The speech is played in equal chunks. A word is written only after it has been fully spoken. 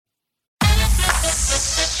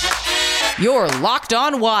You're Locked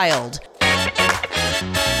On Wild.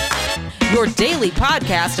 Your daily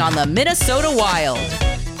podcast on the Minnesota Wild.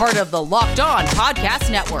 Part of the Locked On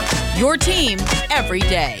Podcast Network. Your team every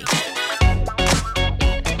day.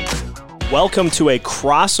 Welcome to a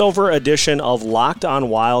crossover edition of Locked On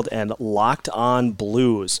Wild and Locked On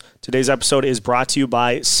Blues. Today's episode is brought to you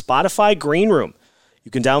by Spotify Green Room. You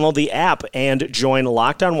can download the app and join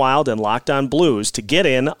Locked On Wild and Locked On Blues to get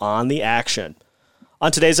in on the action.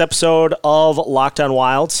 On today's episode of Locked On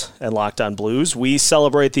Wild and Locked On Blues, we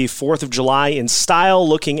celebrate the 4th of July in style,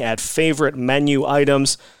 looking at favorite menu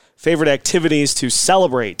items, favorite activities to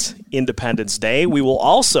celebrate Independence Day. We will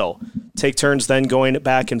also take turns then going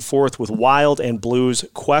back and forth with Wild and Blues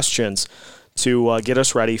questions to get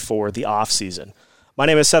us ready for the offseason. My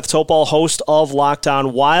name is Seth Topol, host of Locked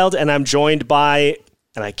On Wild, and I'm joined by,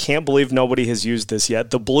 and I can't believe nobody has used this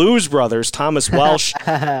yet, the Blues brothers, Thomas Welsh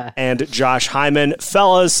and Josh Hyman.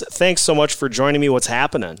 Fellas, thanks so much for joining me. What's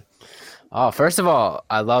happening? Oh, first of all,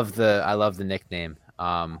 I love the nickname.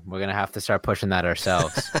 We're gonna have to start pushing that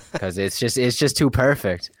ourselves because it's just too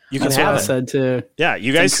perfect. You can have it. Said too. Yeah,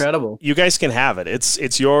 you guys, incredible. You guys can have it.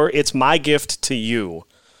 It's my gift to you.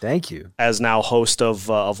 Thank you. As now host of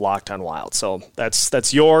Locked On Wild, so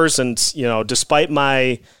that's yours. And despite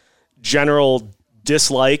my general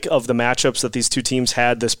dislike of the matchups that these two teams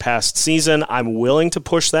had this past season, I'm willing to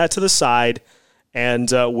push that to the side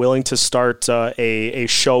and willing to start a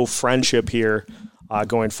show friendship here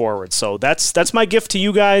going forward. So that's my gift to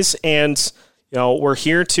you guys, and we're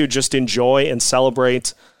here to just enjoy and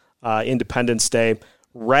celebrate Independence Day.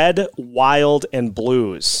 Red, Wild, and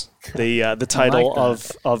Blues, the title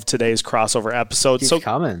of today's crossover episode. Keeps so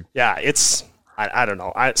coming. Yeah, it's I don't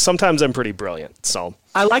know. Sometimes I'm pretty brilliant. So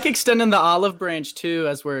I like extending the olive branch too,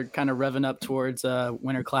 as we're kind of revving up towards a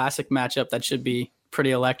Winter Classic matchup that should be pretty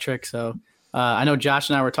electric. So I know Josh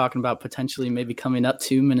and I were talking about potentially maybe coming up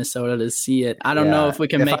to Minnesota to see it. I don't know if we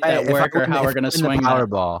can make that work or how we're going to swing the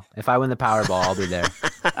Powerball. If I win the Powerball, I'll be there.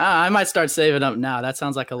 I might start saving up now. That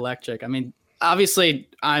sounds like electric. I mean, obviously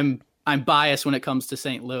I'm biased when it comes to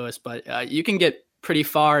St. Louis, but you can get pretty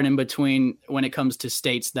far and in between when it comes to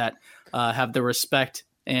states that have the respect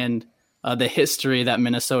and the history that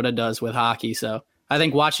Minnesota does with hockey. So I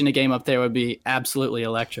think watching a game up there would be absolutely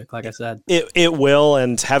electric, like I said. It will,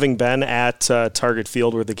 and having been at Target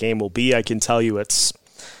Field where the game will be, I can tell you it's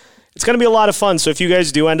going to be a lot of fun. So if you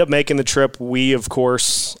guys do end up making the trip,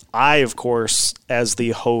 I, of course, as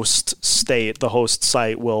the host state, the host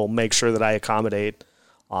site, will make sure that I accommodate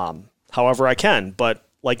however I can. But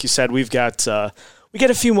like you said, we get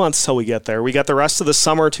a few months till we get there. We got the rest of the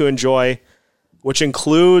summer to enjoy, which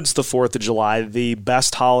includes the 4th of July, the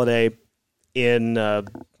best holiday in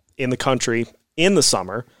the country in the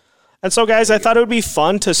summer. And so, guys, I thought it would be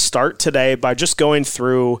fun to start today by just going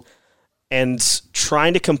through and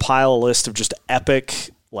trying to compile a list of just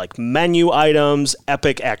epic menu items,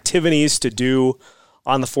 epic activities to do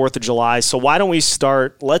on the 4th of July. So why don't we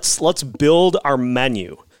start? Let's build our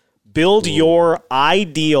menu. Build your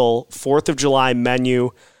ideal 4th of July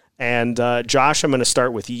menu. And Josh, I'm going to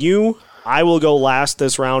start with you. I will go last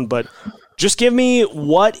this round, but just give me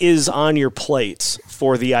what is on your plate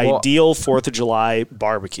for the ideal 4th of July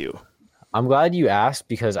barbecue. I'm glad you asked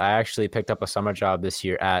because I actually picked up a summer job this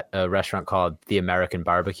year at a restaurant called The American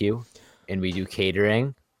Barbecue, and we do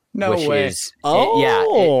catering. No way.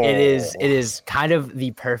 It is kind of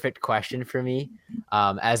the perfect question for me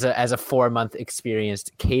as a 4-month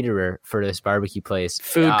experienced caterer for this barbecue place.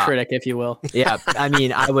 Food critic, if you will. Yeah, I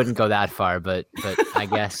mean, I wouldn't go that far, but I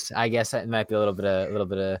guess that might be a little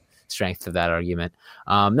bit of strength to that argument.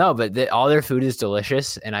 No, but all their food is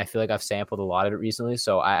delicious, and I feel like I've sampled a lot of it recently,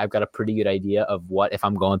 so I've got a pretty good idea of what, if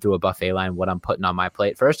I'm going through a buffet line, what I'm putting on my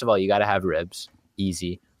plate. First of all, you got to have ribs.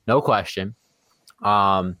 Easy. No question.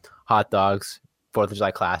 Hot dogs, 4th of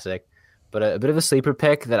July classic, but a bit of a sleeper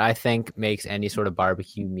pick that I think makes any sort of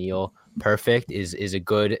barbecue meal perfect is a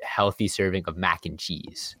good, healthy serving of mac and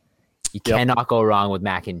cheese. You cannot go wrong with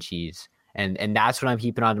mac and cheese. And that's what I'm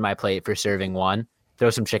keeping onto my plate for serving one.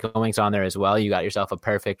 Throw some chicken wings on there as well. You got yourself a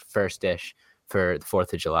perfect first dish for the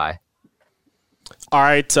 4th of July. All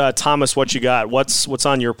right, Thomas, what you got? What's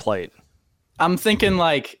on your plate? I'm thinking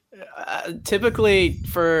typically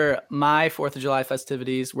for my 4th of July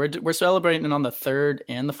festivities, we're celebrating on the 3rd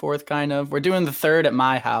and the 4th kind of. We're doing the 3rd at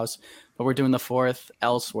my house, but we're doing the 4th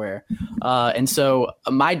elsewhere. And so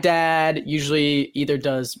my dad usually either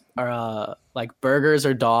does burgers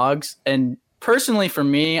or dogs. And personally for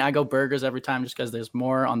me, I go burgers every time just because there's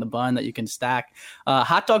more on the bun that you can stack.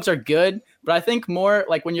 Hot dogs are good, but I think more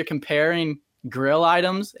like when you're comparing grill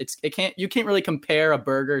items, you can't really compare a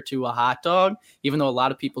burger to a hot dog, even though a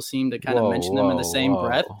lot of people seem to kind of mention them in the same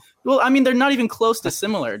breath. Well, I mean, they're not even close to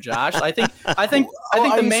similar, Josh. I think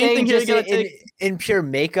the main thing here you gotta take in pure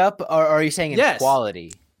makeup, or are you saying in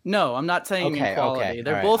quality? No, I'm not saying in quality. Okay.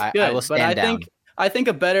 They're All both right. good, but I think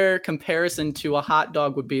a better comparison to a hot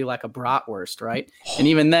dog would be like a bratwurst, right? And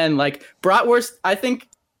even then, like bratwurst, I think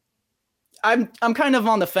I'm kind of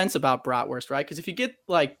on the fence about bratwurst, right? Because if you get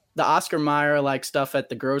like the Oscar Mayer like stuff at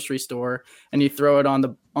the grocery store and you throw it on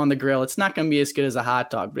the grill, it's not going to be as good as a hot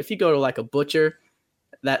dog. But if you go to like a butcher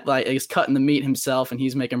that like is cutting the meat himself and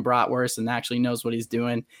he's making bratwurst and actually knows what he's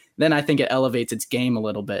doing, then I think it elevates its game a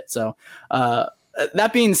little bit. So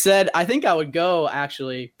that being said, I think I would go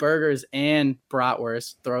actually burgers and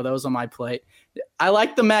bratwurst, throw those on my plate. I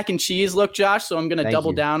like the mac and cheese look, Josh, so I'm going to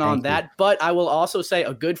double down on that. But I will also say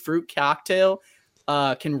a good fruit cocktail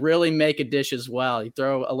can really make a dish as well. You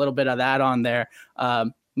throw a little bit of that on there,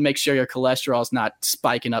 make sure your cholesterol is not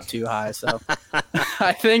spiking up too high. So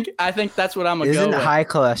I think that's what I'm gonna go with. Isn't high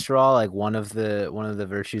cholesterol like one of the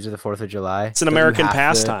virtues of the 4th of July? It's an American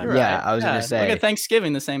pastime. Yeah, I was gonna say. Look at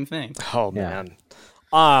Thanksgiving, the same thing. Oh man.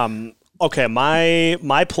 Okay,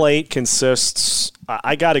 my plate consists.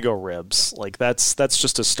 I got to go ribs. Like that's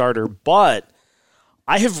just a starter. But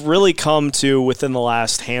I have really come to, within the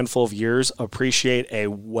last handful of years, appreciate a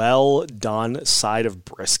well done side of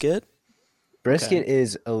brisket. Brisket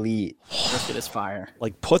is elite. Brisket is fire.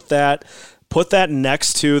 Like put that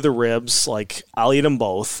next to the ribs. Like I'll eat them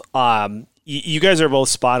both. You guys are both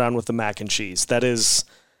spot on with the mac and cheese. That is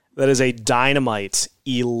a dynamite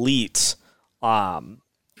elite.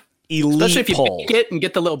 Especially if you bake it and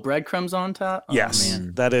get the little breadcrumbs on top. Oh, yes,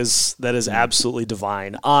 man. that is absolutely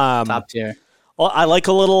divine. Top tier. Well, I like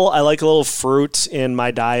a little fruit in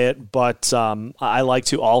my diet, but I like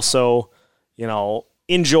to also,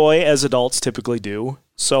 enjoy as adults typically do.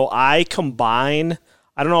 So I combine.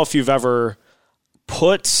 I don't know if you've ever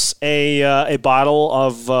put a bottle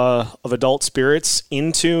of adult spirits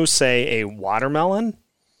into, say, a watermelon.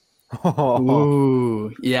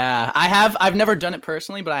 Ooh, yeah. I've never done it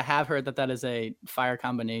personally, but I have heard that is a fire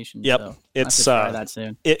combination. Yep, so it's try that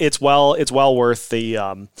soon. It's well worth the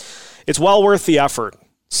effort.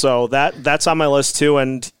 So that's on my list too.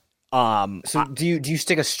 And so do you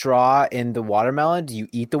stick a straw in the watermelon? Do you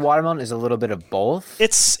eat the watermelon? Is a little bit of both?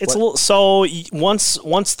 It's a little. So once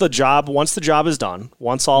the job is done,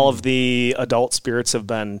 once all of the adult spirits have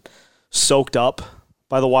been soaked up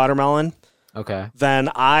by the watermelon. Okay. Then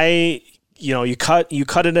you cut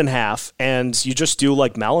it in half and you just do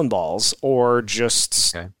like melon balls or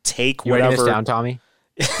just take you whatever. Writing this down, Tommy?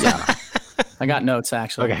 Yeah. I got notes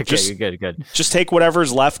actually. Okay, good. Just take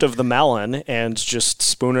whatever's left of the melon and just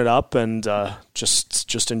spoon it up and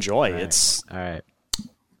just enjoy. Right. It's all right.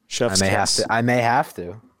 Chef's kiss. I may have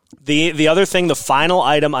to. The other thing, the final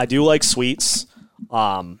item, I do like sweets.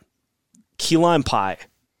 Key lime pie.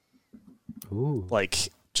 Ooh. Like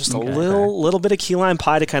just a little bit of key lime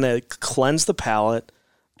pie to kind of cleanse the palate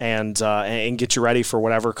and get you ready for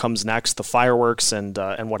whatever comes next, the fireworks and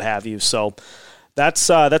what have you. So that's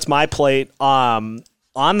my plate. On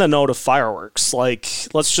the note of fireworks, like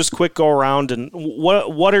let's just quick go around and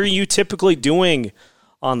what are you typically doing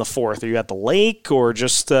on the 4th? Are you at the lake or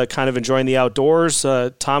just kind of enjoying the outdoors?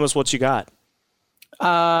 Thomas, what you got?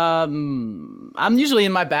 I'm usually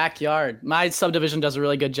in my backyard. My subdivision does a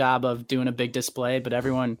really good job of doing a big display, but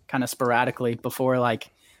everyone kind of sporadically before like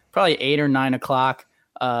probably 8 or 9 o'clock,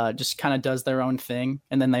 just kind of does their own thing.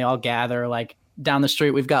 And then they all gather like down the street.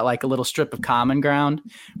 We've got like a little strip of common ground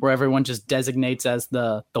where everyone just designates as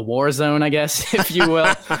the war zone, I guess, if you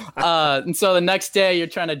will. And so the next day you're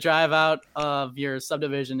trying to drive out of your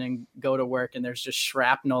subdivision and go to work and there's just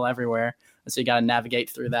shrapnel everywhere. So you got to navigate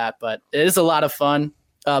through that, but it is a lot of fun.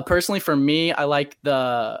 Personally, for me, I like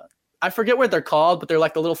I forget what they're called, but they're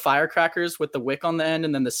like the little firecrackers with the wick on the end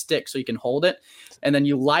and then the stick so you can hold it. And then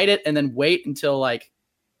you light it and then wait until like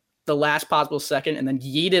the last possible second and then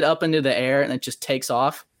yeet it up into the air and it just takes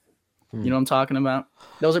off. You know what I'm talking about?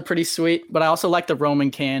 Those are pretty sweet, but I also like the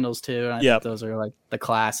Roman candles too. And I think those are like the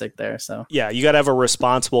classic there. So yeah, you got to have a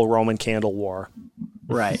responsible Roman candle war.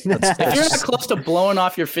 Right. If you're not close to blowing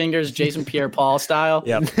off your fingers, Jason Pierre-Paul style,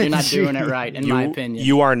 you're not doing it right, in my opinion.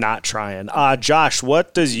 You are not trying. Josh,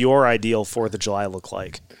 what does your ideal 4th of July look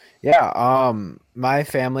like? Yeah, my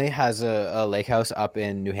family has a lake house up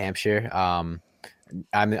in New Hampshire.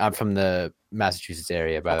 I'm from the Massachusetts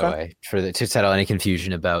area, by the way, to settle any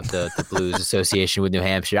confusion about the Blues association with New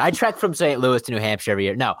Hampshire. I trek from St. Louis to New Hampshire every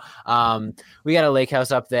year. No, we got a lake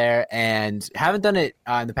house up there and haven't done it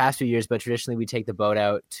in the past few years, but traditionally we take the boat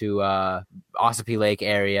out to Ossipee Lake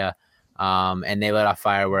area and they let off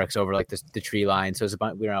fireworks over like the tree line. So it's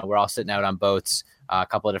we're all sitting out on boats. A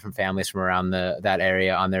couple of different families from around that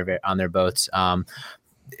area on their boats,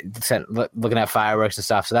 looking at fireworks and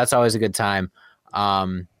stuff. So that's always a good time.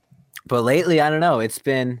 But lately, I don't know.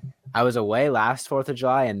 I was away last 4th of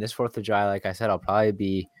July, and this 4th of July, like I said, I'll probably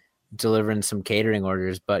be delivering some catering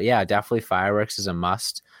orders. But yeah, definitely fireworks is a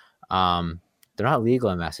must. They're not legal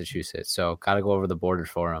in Massachusetts, so got to go over the border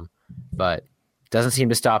for them. But doesn't seem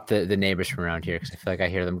to stop the neighbors from around here, because I feel like I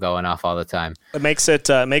hear them going off all the time. It makes it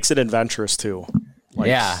adventurous too. Like,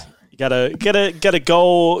 yeah, you gotta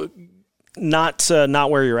go not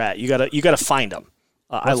where you're at. You gotta find them.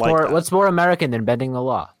 What's more American than bending the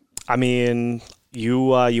law? I mean,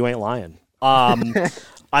 you ain't lying. I'm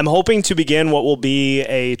hoping to begin what will be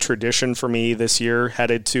a tradition for me this year,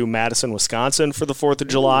 headed to Madison, Wisconsin for the 4th of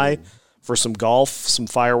July for some golf, some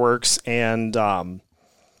fireworks, and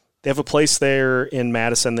they have a place there in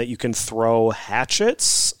Madison that you can throw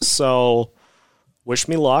hatchets. So wish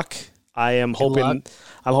me luck. I'm hoping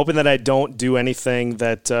that I don't do anything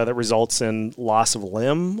that results in loss of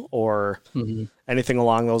limb or anything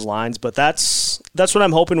along those lines. But that's what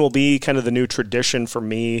I'm hoping will be kind of the new tradition for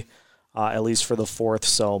me, at least for the 4th.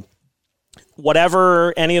 So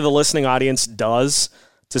whatever any of the listening audience does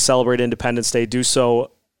to celebrate Independence Day, do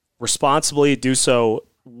so responsibly, do so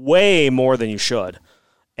way more than you should,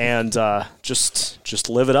 and just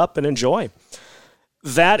live it up and enjoy.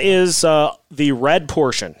 That is the red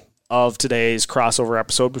portion of today's crossover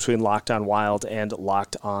episode between Locked On Wild and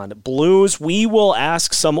Locked On Blues. We will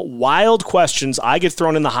ask some wild questions. I get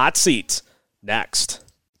thrown in the hot seat next.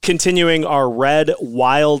 Continuing our Red,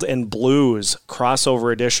 Wild, and Blues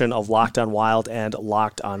crossover edition of Locked On Wild and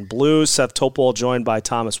Locked On Blues. Seth Topol joined by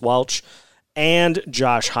Thomas Welch and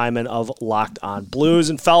Josh Hyman of Locked On Blues.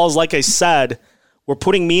 And fellas, like I said, we're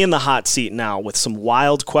putting me in the hot seat now with some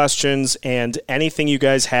wild questions, and anything you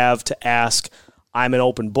guys have to ask, I'm an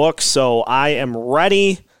open book, so I am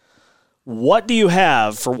ready. What do you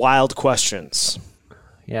have for wild questions?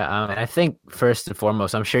 Yeah, I think first and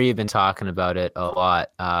foremost, I'm sure you've been talking about it a lot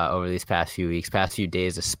over these past few weeks, past few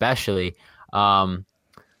days especially.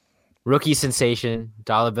 Rookie sensation,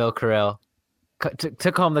 Dollar Bill Kirill,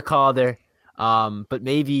 took home the Calder, but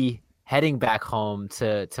maybe heading back home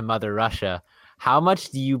to Mother Russia. How much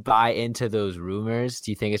do you buy into those rumors? Do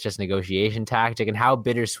you think it's just negotiation tactic? And how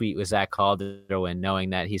bittersweet was that Calder win, knowing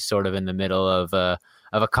that he's sort of in the middle of a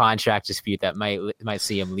contract dispute that might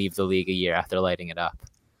see him leave the league a year after lighting it up?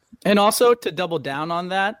 And also to double down on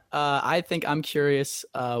that, I think I'm curious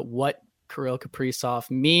what Kirill Kaprizov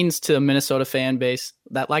means to the Minnesota fan base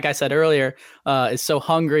that, like I said earlier, is so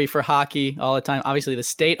hungry for hockey all the time. Obviously, the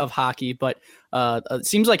state of hockey, but it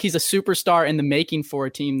seems like he's a superstar in the making for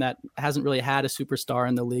a team that hasn't really had a superstar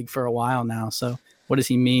in the league for a while now. So what does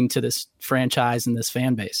he mean to this franchise and this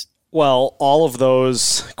fan base? Well, all of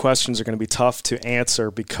those questions are going to be tough to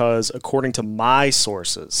answer because, according to my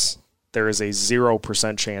sources, there is a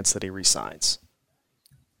 0% chance that he resigns.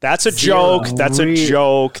 That's a joke. That's a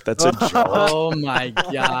joke. That's a joke. Oh my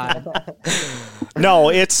God. No,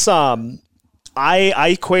 it's I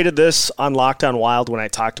equated this on Locked On Wild when I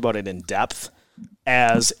talked about it in depth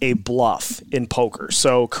as a bluff in poker.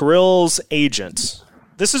 So Kirill's agent,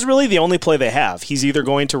 this is really the only play they have. He's either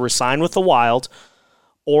going to resign with the Wild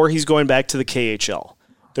or he's going back to the KHL.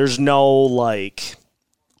 There's no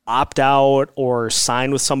opt out or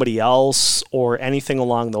sign with somebody else or anything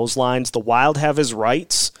along those lines. The Wild have his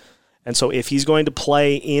rights. And so if he's going to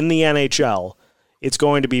play in the NHL, it's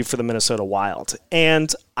going to be for the Minnesota Wild.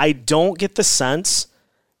 And I don't get the sense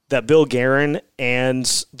that Bill Guerin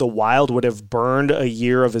and the Wild would have burned a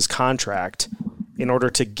year of his contract in order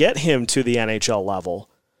to get him to the NHL level,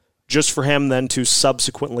 just for him then to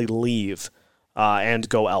subsequently leave and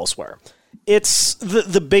go elsewhere. It's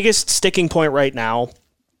the biggest sticking point right now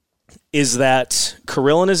is that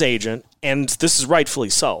Kirill and his agent, and this is rightfully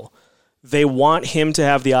so, they want him to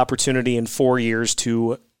have the opportunity in 4 years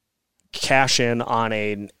to cash in on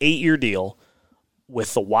an 8-year deal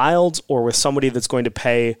with the Wild or with somebody that's going to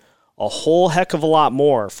pay a whole heck of a lot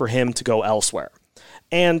more for him to go elsewhere.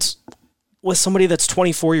 And with somebody that's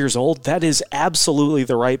 24 years old, that is absolutely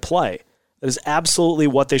the right play. That is absolutely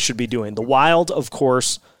what they should be doing. The Wild, of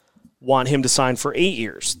course, want him to sign for 8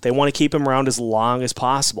 years. They want to keep him around as long as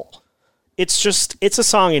possible. It's a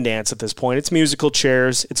song and dance at this point. It's musical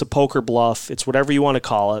chairs. It's a poker bluff. It's whatever you want to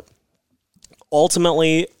call it.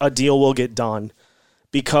 Ultimately, a deal will get done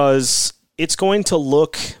because it's going to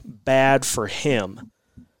look bad for him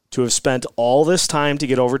to have spent all this time to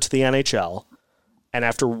get over to the NHL and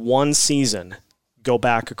after one season go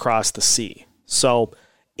back across the sea. So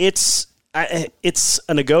it's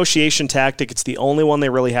a negotiation tactic. It's the only one they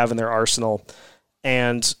really have in their arsenal.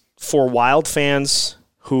 And for Wild fans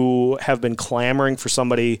who have been clamoring for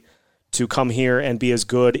somebody to come here and be as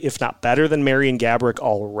good, if not better than Marian Gaborik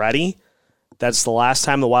already, that's the last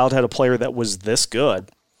time the Wild had a player that was this good.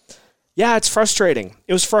 Yeah, it's frustrating.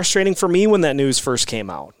 It was frustrating for me when that news first came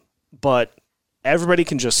out. But everybody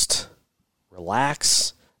can just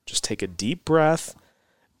relax, just take a deep breath.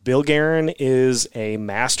 Bill Guerin is a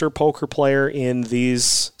master poker player in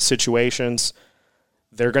these situations.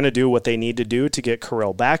 They're going to do what they need to do to get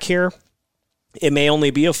Kirill back here. It may only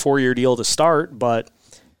be a 4-year deal to start, but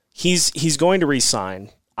he's going to re-sign.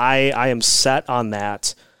 I am set on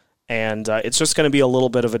that, and it's just going to be a little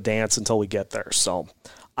bit of a dance until we get there. So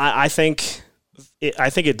I think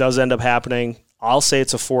it does end up happening. I'll say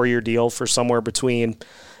it's a 4-year deal for somewhere between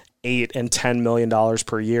 $8 and $10 million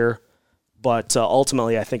per year. But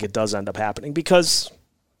ultimately, I think it does end up happening because,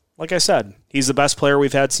 like I said, he's the best player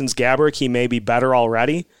we've had since Gaborik. He may be better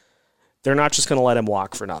already. They're not just going to let him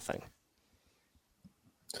walk for nothing.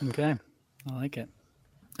 Okay. I like it.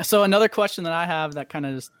 So another question that I have that kind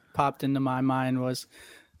of just popped into my mind was,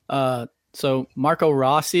 so Marco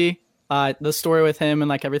Rossi, the story with him and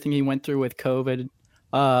like everything he went through with COVID.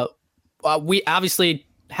 We obviously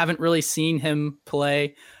haven't really seen him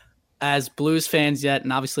play as Blues fans yet,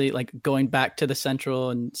 and obviously like going back to the Central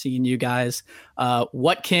and seeing you guys,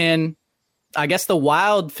 what can, I guess, the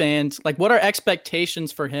Wild fans, like what are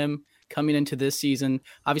expectations for him coming into this season?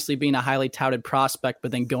 Obviously being a highly touted prospect, but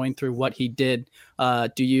then going through what he did,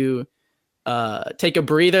 do you take a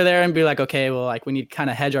breather there and be like, okay, well, like we need to kind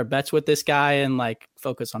of hedge our bets with this guy and like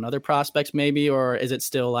focus on other prospects maybe, or is it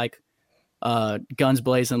still like guns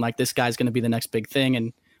blazing, like this guy's going to be the next big thing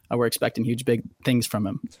and we're expecting huge big things from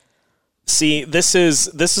him? See, this is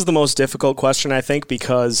the most difficult question, I think,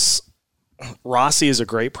 because Rossi is a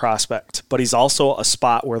great prospect, but he's also a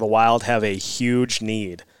spot where the Wild have a huge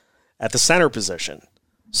need at the center position.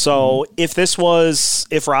 So if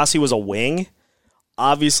Rossi was a wing,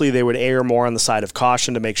 obviously they would err more on the side of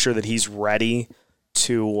caution to make sure that he's ready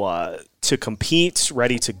to compete,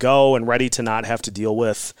 ready to go, and ready to not have to deal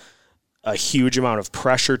with a huge amount of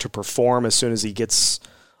pressure to perform as soon as he gets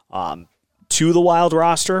to the Wild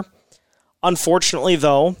roster. Unfortunately,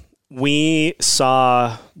 though, we have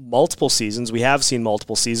seen multiple seasons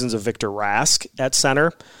of Victor Rask at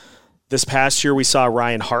center. This past year, we saw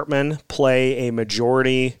Ryan Hartman play a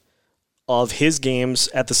majority of his games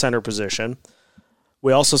at the center position.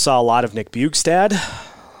 We also saw a lot of Nick Bjugstad.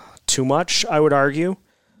 Too much, I would argue.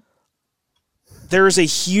 There is a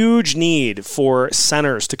huge need for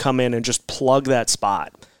centers to come in and just plug that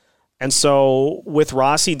spot. And so with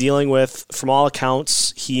Rossi dealing with, from all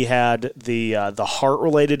accounts, he had the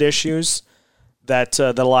heart-related issues that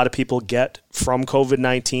a lot of people get from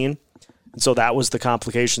COVID-19. And so that was the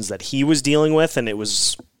complications that he was dealing with, and it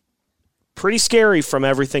was pretty scary from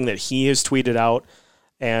everything that he has tweeted out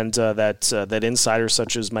and that insiders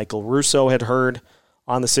such as Michael Russo had heard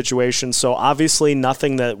on the situation. So obviously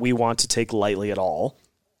nothing that we want to take lightly at all.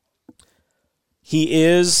 He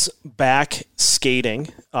is back skating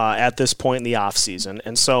at this point in the offseason.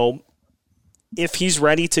 And so if he's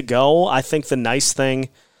ready to go, I think the nice thing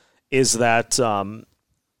is that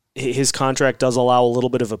his contract does allow a little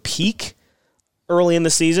bit of a peak early in the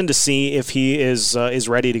season to see if he is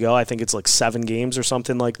ready to go. I think it's like 7 games or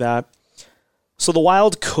something like that. So the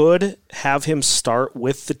Wild could have him start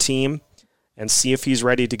with the team and see if he's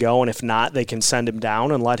ready to go. And if not, they can send him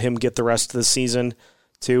down and let him get the rest of the season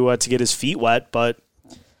to get his feet wet. But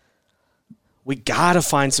we got to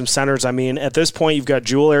find some centers. I mean, at this point, you've got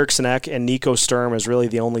Joel Eriksson Ek and Nico Sturm as really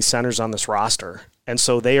the only centers on this roster. And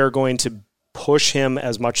so they are going to push him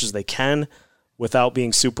as much as they can without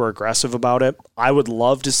being super aggressive about it. I would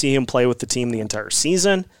love to see him play with the team the entire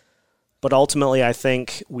season. But ultimately, I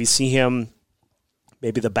think we see him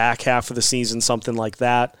maybe the back half of the season, something like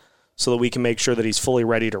that, so that we can make sure that he's fully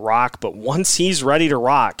ready to rock. But once he's ready to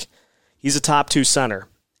rock, he's a top 2 center,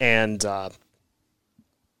 and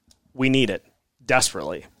we need it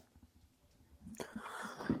desperately.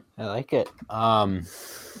 I like it.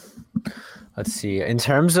 Let's see. In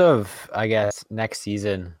terms of, I guess, next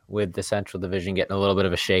season with the Central Division getting a little bit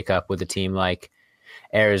of a shakeup with a team like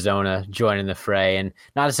Arizona joining the fray, and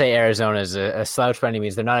not to say Arizona is a slouch by any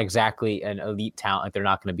means. They're not exactly an elite talent. Like they're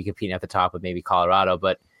not going to be competing at the top with maybe Colorado,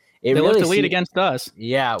 but they really looked elite against us.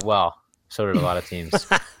 Yeah, well, so did a lot of teams.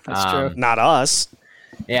 That's true. Not us.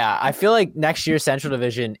 Yeah, I feel like next year's Central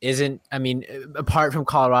Division isn't, I mean, apart from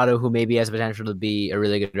Colorado, who maybe has potential to be a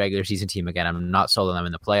really good regular season team again, I'm not sold on them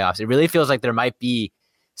in the playoffs. It really feels like there might be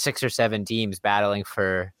 6 or 7 teams battling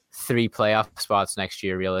for 3 playoff spots next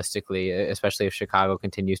year, realistically, especially if Chicago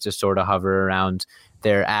continues to sort of hover around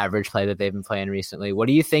their average play that they've been playing recently. What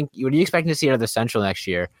do you think? What are you expecting to see out of the Central next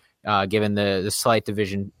year, given the slight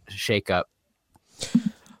division shakeup?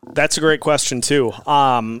 That's a great question too.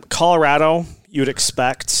 Colorado, you'd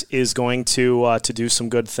expect, is going to do some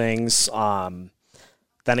good things. Then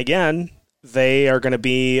again, they are going to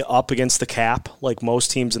be up against the cap, like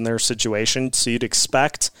most teams in their situation. So you'd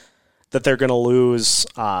expect that they're going to lose.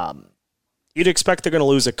 You'd expect they're going to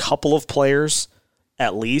lose a couple of players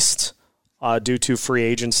at least due to free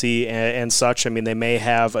agency and such. I mean, they may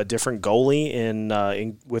have a different goalie in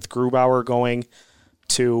with Grubauer going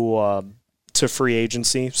to free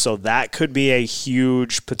agency, so that could be a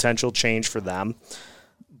huge potential change for them.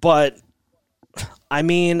 But I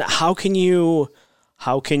mean, how can you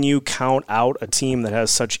count out a team that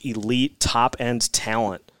has such elite top end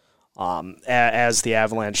talent as the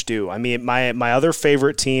Avalanche do? I mean, my other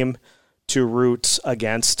favorite team to root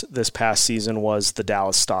against this past season was the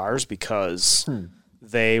Dallas Stars, because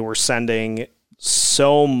they were sending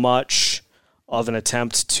so much of an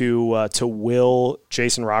attempt to will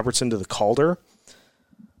Jason Robertson to the Calder.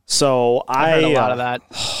 So I heard a lot of that.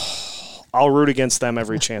 I'll root against them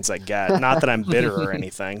every chance I get. Not that I'm bitter or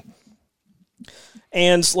anything.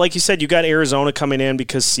 And like you said, you got Arizona coming in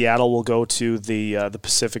because Seattle will go to the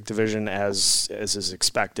Pacific Division as is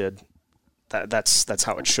expected. That's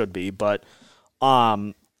how it should be. But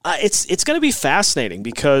it's going to be fascinating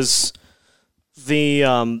because the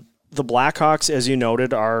Blackhawks, as you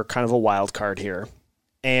noted, are kind of a wild card here.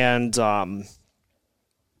 And,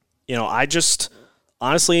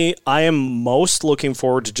 honestly, I am most looking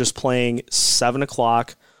forward to just playing 7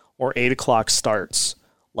 o'clock or 8 o'clock starts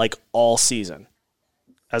like all season,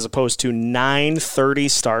 as opposed to 9:30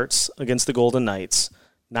 starts against the Golden Knights,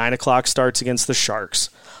 9 o'clock starts against the Sharks.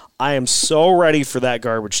 I am so ready for that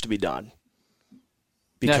garbage to be done.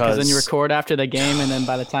 Because then you record after the game, and then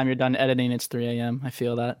by the time you're done editing, it's 3 a.m. I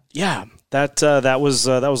feel that. Yeah, that was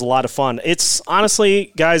a lot of fun. It's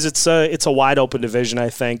honestly, guys, it's a wide open division. I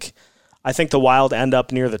think the Wild end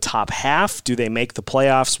up near the top half. Do they make the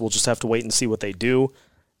playoffs? We'll just have to wait and see what they do.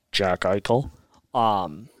 Jack Eichel,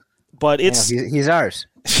 but he's ours.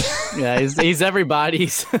 Yeah, he's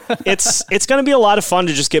everybody's. It's going to be a lot of fun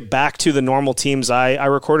to just get back to the normal teams. I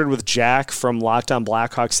recorded with Jack from Locked On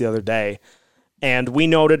Blackhawks the other day, and we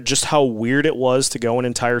noted just how weird it was to go an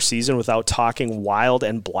entire season without talking Wild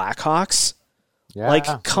and Blackhawks.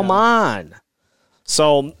 Yeah, come on.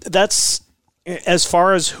 So that's as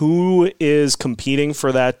far as who is competing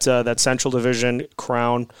for that Central Division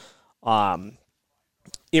crown.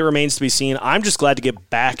 It remains to be seen. I'm just glad to get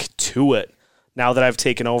back to it now that I've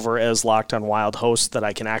taken over as Locked On Wild host, that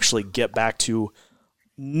I can actually get back to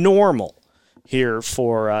normal here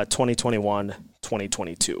for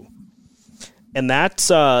 2021-2022. And that's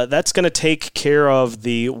going to take care of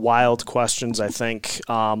the Wild questions, I think.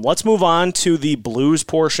 Let's move on to the Blues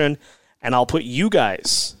portion, and I'll put you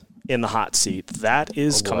guys in the hot seat. That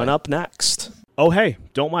is coming up next. Oh, hey,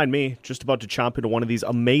 don't mind me. Just about to chomp into one of these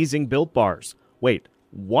amazing Built Bars. Wait,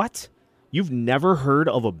 what? You've never heard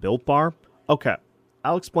of a Built Bar? Okay,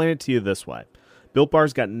 I'll explain it to you this way. Built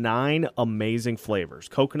Bar's got 9 amazing flavors: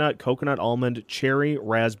 coconut, coconut almond, cherry,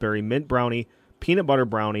 raspberry, mint brownie, peanut butter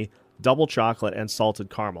brownie, double chocolate, and salted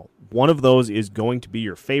caramel. One of those is going to be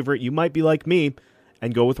your favorite. You might be like me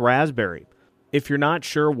and go with raspberry. If you're not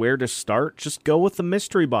sure where to start, just go with the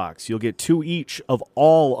mystery box. You'll get 2 each of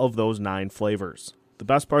all of those 9 flavors. The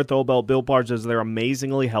best part, though, about Built Bars is they're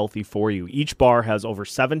amazingly healthy for you. Each bar has over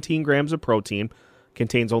 17 grams of protein,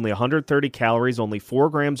 contains only 130 calories, only 4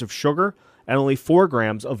 grams of sugar, and only 4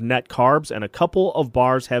 grams of net carbs, and a couple of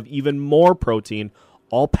bars have even more protein,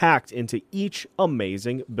 all packed into each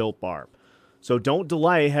amazing Built Bar. So don't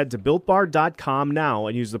delay. Head to BuiltBar.com now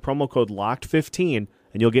and use the promo code LOCKED15,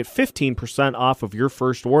 and you'll get 15% off of your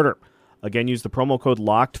first order. Again, use the promo code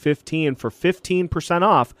LOCKED15 for 15%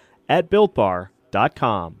 off at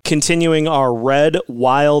BuiltBar.com. Continuing our Red,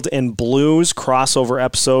 Wild, and Blues crossover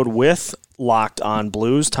episode with Locked On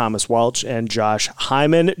Blues, Thomas Welch and Josh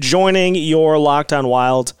Hyman joining your Locked On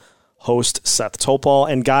Wild host, Seth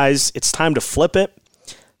Topol. And guys, it's time to flip it.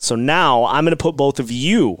 So now I'm going to put both of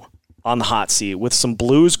you on the hot seat with some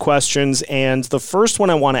Blues questions. And the first one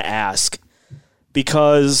I want to ask,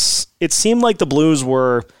 because it seemed like the Blues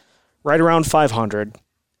were right around 500,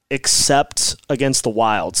 except against the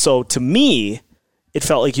Wild. So to me, it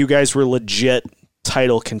felt like you guys were legit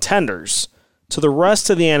title contenders. To the rest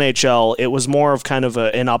of the NHL, it was more of kind of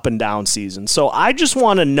an up and down season. So I just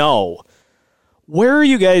want to know, where are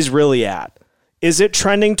you guys really at? Is it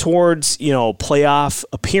trending towards, playoff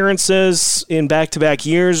appearances in back-to-back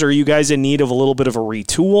years? Or are you guys in need of a little bit of a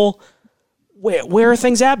retool? Where are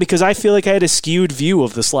things at? Because I feel like I had a skewed view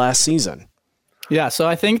of this last season. Yeah, so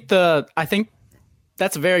I think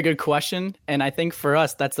that's a very good question. And I think for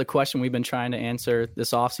us, that's the question we've been trying to answer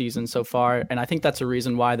this offseason so far. And I think that's a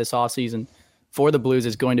reason why this offseason for the Blues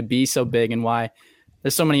is going to be so big and why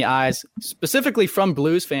there's so many eyes, specifically from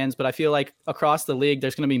Blues fans. But I feel like across the league,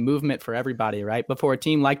 there's going to be movement for everybody, right? But for a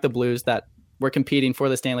team like the Blues that were competing for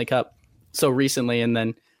the Stanley Cup so recently, and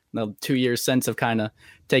then the 2 years since have kind of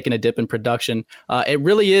taken a dip in production,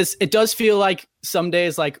 it does feel like some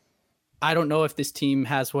days, like, I don't know if this team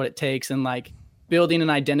has what it takes, and like building an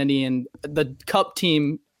identity and the Cup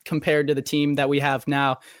team compared to the team that we have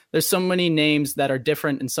now. There's so many names that are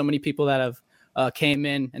different and so many people that have came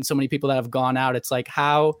in and so many people that have gone out. It's like,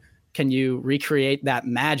 how can you recreate that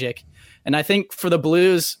magic? And I think for the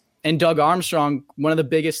Blues and Doug Armstrong, one of the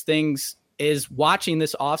biggest things is watching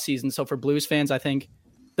this offseason. So for Blues fans, I think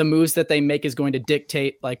the moves that they make is going to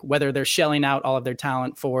dictate like whether they're shelling out all of their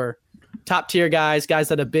talent for top tier guys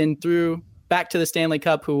that have been through back to the Stanley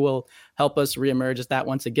Cup, who will help us reemerge as that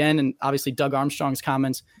once again. And obviously Doug Armstrong's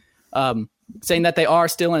comments saying that they are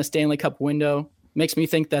still in a Stanley Cup window makes me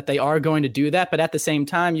think that they are going to do that. But at the same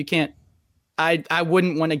time, I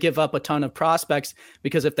wouldn't want to give up a ton of prospects,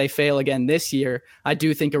 because if they fail again this year, I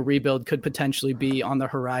do think a rebuild could potentially be on the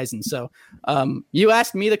horizon. So you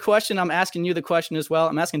asked me the question. I'm asking you the question as well.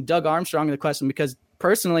 I'm asking Doug Armstrong the question because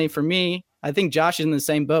personally for me, I think Josh is in the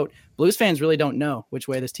same boat. Blues fans really don't know which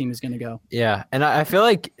way this team is going to go. Yeah, and I feel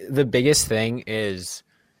like the biggest thing is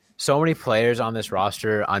so many players on this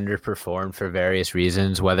roster underperformed for various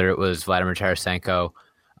reasons, whether it was Vladimir Tarasenko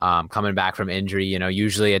coming back from injury,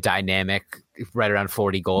 usually a dynamic right around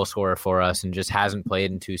 40 goal scorer for us and just hasn't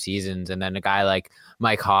played in 2 seasons. And then a guy like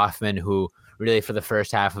Mike Hoffman, who really for the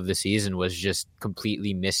first half of the season was just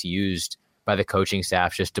completely misused by the coaching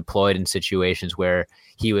staff, just deployed in situations where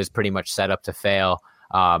he was pretty much set up to fail.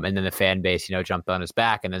 And then the fan base, jumped on his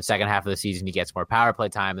back. And then second half of the season, he gets more power play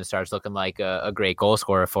time and starts looking like a great goal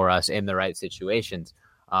scorer for us in the right situations.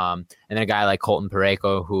 And then a guy like Colton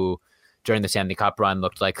Parayko, who during the Stanley Cup run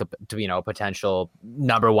looked like a potential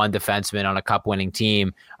number 1 defenseman on a cup winning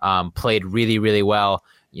team, played really, really well,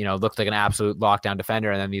 looked like an absolute lockdown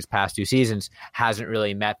defender. And then these past 2 seasons hasn't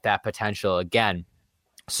really met that potential again.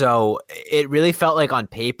 So it really felt like on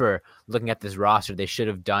paper, looking at this roster, they should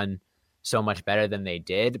have done so much better than they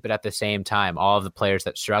did. But at the same time, all of the players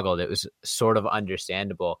that struggled, it was sort of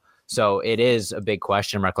understandable. So it is a big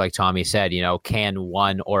question mark, like Tommy said, can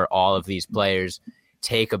one or all of these players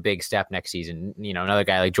take a big step next season? Another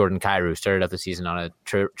guy like Jordan Kyrou started out the season on a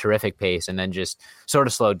terrific pace and then just sort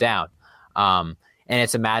of slowed down. And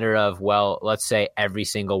it's a matter of, well, let's say every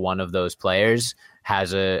single one of those players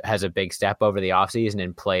has a big step over the offseason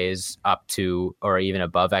and plays up to or even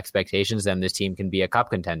above expectations, then this team can be a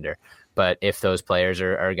cup contender. But if those players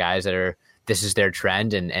are guys that this is their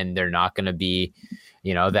trend and they're not going to be,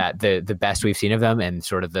 that the best we've seen of them and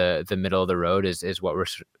sort of the middle of the road is what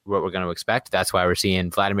we're going to expect. That's why we're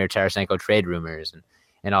seeing Vladimir Tarasenko trade rumors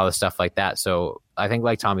and all the stuff like that. So I think,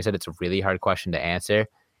 like Tommy said, it's a really hard question to answer.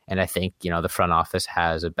 And I think, the front office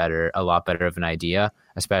has a lot better of an idea,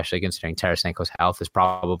 especially considering Tarasenko's health is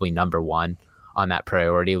probably number 1 on that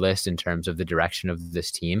priority list in terms of the direction of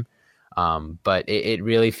this team. But it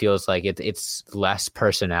really feels like it's less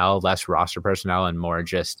personnel, less roster personnel, and more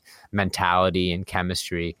just mentality and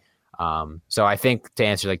chemistry. So I think to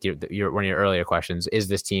answer like one of your earlier questions, is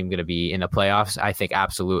this team going to be in the playoffs? I think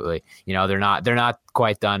absolutely. They're not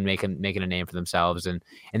quite done making a name for themselves and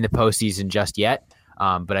in the postseason just yet.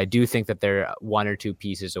 But I do think that they're 1 or 2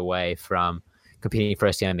 pieces away from competing for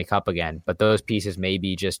a Stanley Cup again. But those pieces may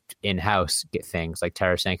be just in-house get things like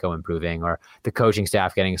Tarasenko improving or the coaching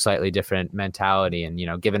staff getting a slightly different mentality and,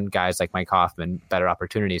 giving guys like Mike Hoffman better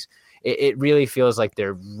opportunities. It really feels like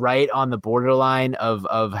they're right on the borderline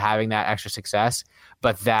of having that extra success,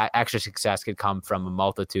 but that extra success could come from a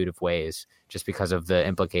multitude of ways just because of the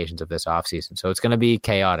implications of this offseason. So it's going to be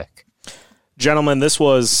chaotic. Gentlemen, this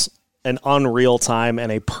was an unreal time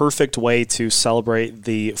and a perfect way to celebrate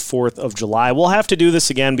the 4th of July. We'll have to do this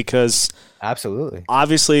again because absolutely,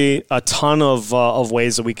 obviously a ton of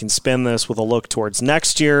ways that we can spin this with a look towards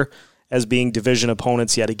next year as being division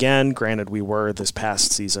opponents yet again. Granted, we were this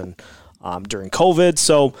past season during COVID.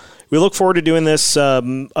 So we look forward to doing this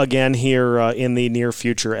again here in the near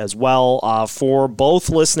future as well. For both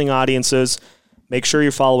listening audiences, make sure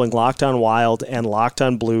you're following Locked On Wild and Locked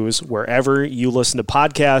On Blues wherever you listen to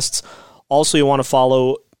podcasts. Also, you want to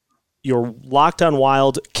follow your Locked On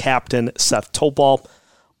Wild captain, Seth Topol.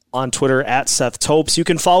 on Twitter at Seth Topes. You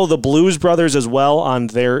can follow the Blues Brothers as well on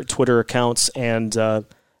their Twitter accounts. And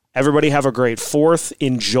everybody have a great 4th.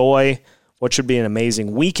 Enjoy what should be an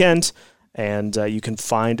amazing weekend. And you can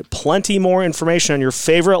find plenty more information on your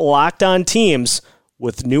favorite Locked On teams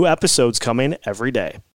with new episodes coming every day.